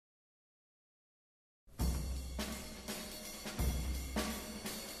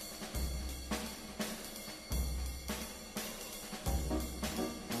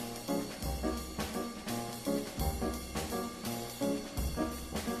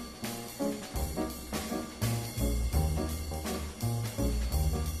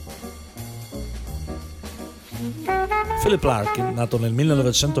Philip Larkin, nato nel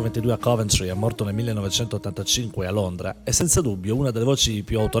 1922 a Coventry e morto nel 1985 a Londra, è senza dubbio una delle voci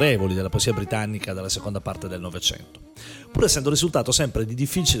più autorevoli della poesia britannica della seconda parte del Novecento, pur essendo risultato sempre di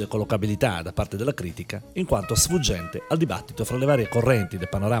difficile collocabilità da parte della critica, in quanto sfuggente al dibattito fra le varie correnti del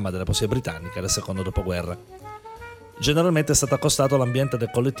panorama della poesia britannica del secondo dopoguerra. Generalmente è stato accostato all'ambiente del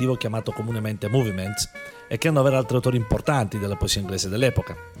collettivo chiamato comunemente Movement e che annovera altri autori importanti della poesia inglese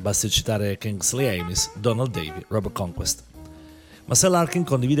dell'epoca, basti citare Kingsley Amis, Donald Davie, Robert Conquest. Ma se Larkin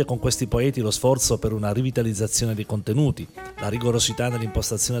condivide con questi poeti lo sforzo per una rivitalizzazione dei contenuti, la rigorosità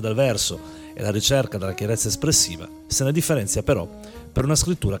nell'impostazione del verso e la ricerca della chiarezza espressiva, se ne differenzia però per una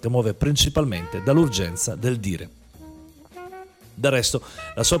scrittura che muove principalmente dall'urgenza del dire. Del resto,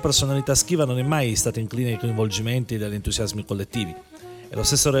 la sua personalità schiva non è mai stata incline ai coinvolgimenti degli entusiasmi collettivi. È lo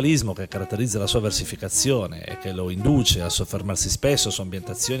stesso realismo che caratterizza la sua versificazione e che lo induce a soffermarsi spesso su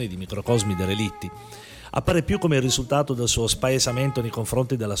ambientazioni di microcosmi derelitti. Appare più come il risultato del suo spaesamento nei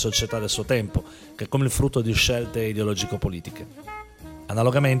confronti della società del suo tempo, che come il frutto di scelte ideologico-politiche.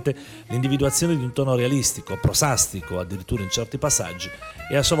 Analogamente, l'individuazione di un tono realistico, prosastico, addirittura in certi passaggi,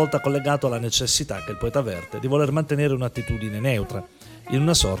 è a sua volta collegato alla necessità che il poeta avverte di voler mantenere un'attitudine neutra, in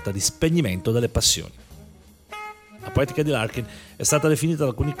una sorta di spegnimento delle passioni. La poetica di Larkin è stata definita da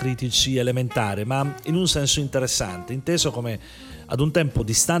alcuni critici elementare, ma in un senso interessante, inteso come ad un tempo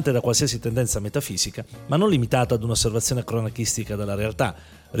distante da qualsiasi tendenza metafisica, ma non limitato ad un'osservazione cronachistica della realtà,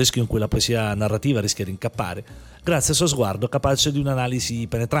 rischio in cui la poesia narrativa rischia di incappare, grazie al suo sguardo capace di un'analisi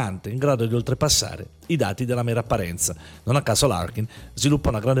penetrante, in grado di oltrepassare i dati della mera apparenza. Non a caso Larkin sviluppa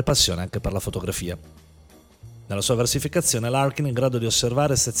una grande passione anche per la fotografia. Nella sua versificazione Larkin è in grado di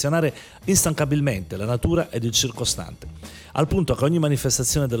osservare e sezionare instancabilmente la natura ed il circostante, al punto che ogni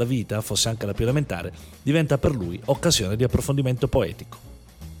manifestazione della vita, fosse anche la più elementare, diventa per lui occasione di approfondimento poetico.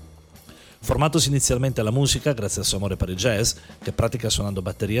 Formatosi inizialmente alla musica grazie al suo amore per il jazz, che pratica suonando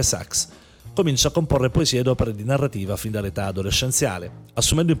batteria e sax, comincia a comporre poesie ed opere di narrativa fin dall'età adolescenziale,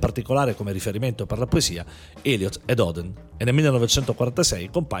 assumendo in particolare come riferimento per la poesia Eliot ed Auden, e nel 1946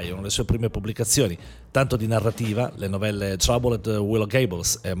 compaiono le sue prime pubblicazioni, tanto di narrativa, le novelle Trouble at Willow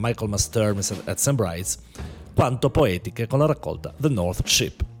Gables e Michael Must Terms at St. Bride's, quanto poetiche con la raccolta The North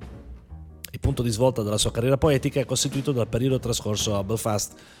Ship. Il punto di svolta della sua carriera poetica è costituito dal periodo trascorso a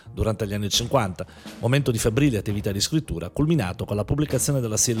Belfast durante gli anni 50, momento di febbrile attività di scrittura, culminato con la pubblicazione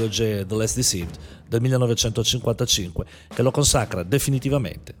della trilogia The Less Deceived del 1955, che lo consacra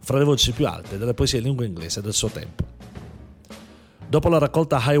definitivamente fra le voci più alte della poesia in lingua inglese del suo tempo. Dopo la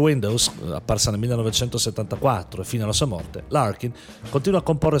raccolta High Windows, apparsa nel 1974 e fino alla sua morte, Larkin continua a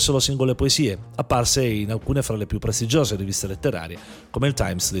comporre solo singole poesie, apparse in alcune fra le più prestigiose riviste letterarie, come il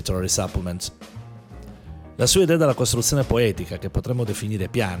Times Literary Supplement. La sua idea della costruzione poetica, che potremmo definire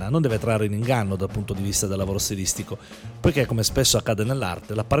piana, non deve trarre in inganno dal punto di vista del lavoro stilistico, poiché, come spesso accade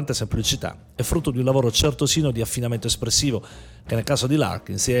nell'arte, l'apparente semplicità è frutto di un lavoro certosino di affinamento espressivo, che nel caso di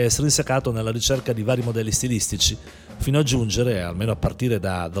Larkin si è estrinsecato nella ricerca di vari modelli stilistici, fino a giungere, almeno a partire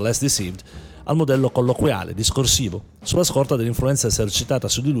da The Less Deceived, al modello colloquiale, discorsivo, sulla scorta dell'influenza esercitata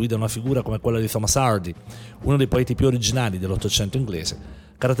su di lui da una figura come quella di Thomas Hardy, uno dei poeti più originali dell'Ottocento inglese,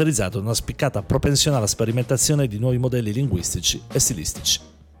 caratterizzato da una spiccata propensione alla sperimentazione di nuovi modelli linguistici e stilistici.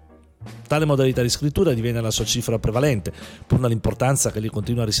 Tale modalità di scrittura diviene la sua cifra prevalente, pur nell'importanza che egli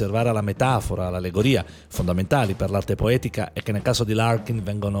continua a riservare alla metafora, all'allegoria, fondamentali per l'arte poetica e che nel caso di Larkin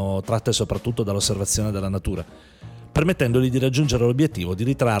vengono tratte soprattutto dall'osservazione della natura, permettendogli di raggiungere l'obiettivo di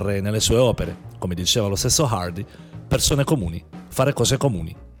ritrarre nelle sue opere, come diceva lo stesso Hardy, persone comuni, fare cose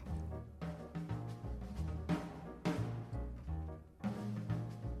comuni.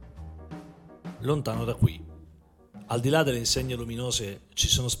 Lontano da qui, al di là delle insegne luminose, ci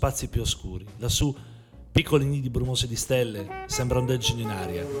sono spazi più oscuri. Lassù, piccoli nidi brumosi di stelle, sembra ondeggino in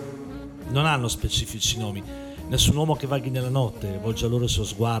aria. Non hanno specifici nomi. Nessun uomo che vaghi nella notte volge a loro il suo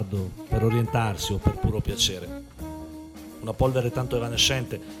sguardo per orientarsi o per puro piacere. Una polvere tanto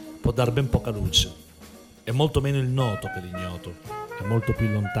evanescente può dar ben poca luce. È molto meno il noto che l'ignoto, è molto più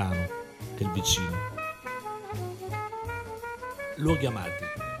lontano che il vicino. Luoghi amati.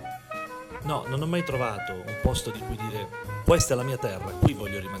 No, non ho mai trovato un posto di cui dire questa è la mia terra, qui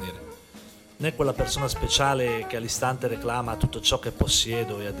voglio rimanere. Né quella persona speciale che all'istante reclama tutto ciò che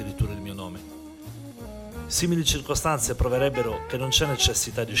possiedo e addirittura il mio nome. Simili circostanze proverebbero che non c'è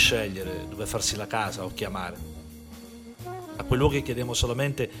necessità di scegliere dove farsi la casa o chi amare. A quei luoghi chiediamo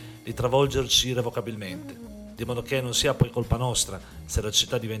solamente di travolgerci irrevocabilmente, di modo che non sia poi colpa nostra se la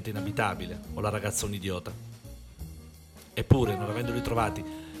città diventa inabitabile o la ragazza un idiota. Eppure, non avendoli trovati,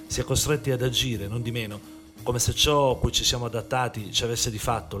 si è costretti ad agire, non di meno, come se ciò a cui ci siamo adattati ci avesse di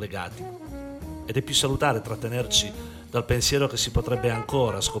fatto legati. ed è più salutare trattenerci dal pensiero che si potrebbe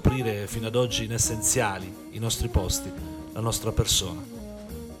ancora scoprire fino ad oggi inessenziali i nostri posti, la nostra persona.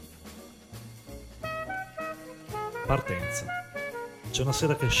 Partenza. C'è una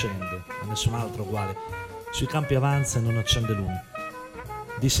sera che scende, a nessun altro uguale. Sui campi avanza e non accende lume.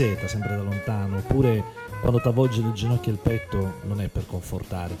 Di seta, sempre da lontano, oppure quando t'avvolge le ginocchia e il petto non è per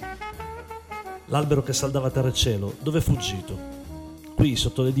confortare. L'albero che saldava terra e cielo, dove è fuggito? Qui,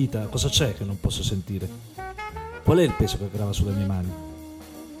 sotto le dita, cosa c'è che non posso sentire? Qual è il peso che grava sulle mie mani?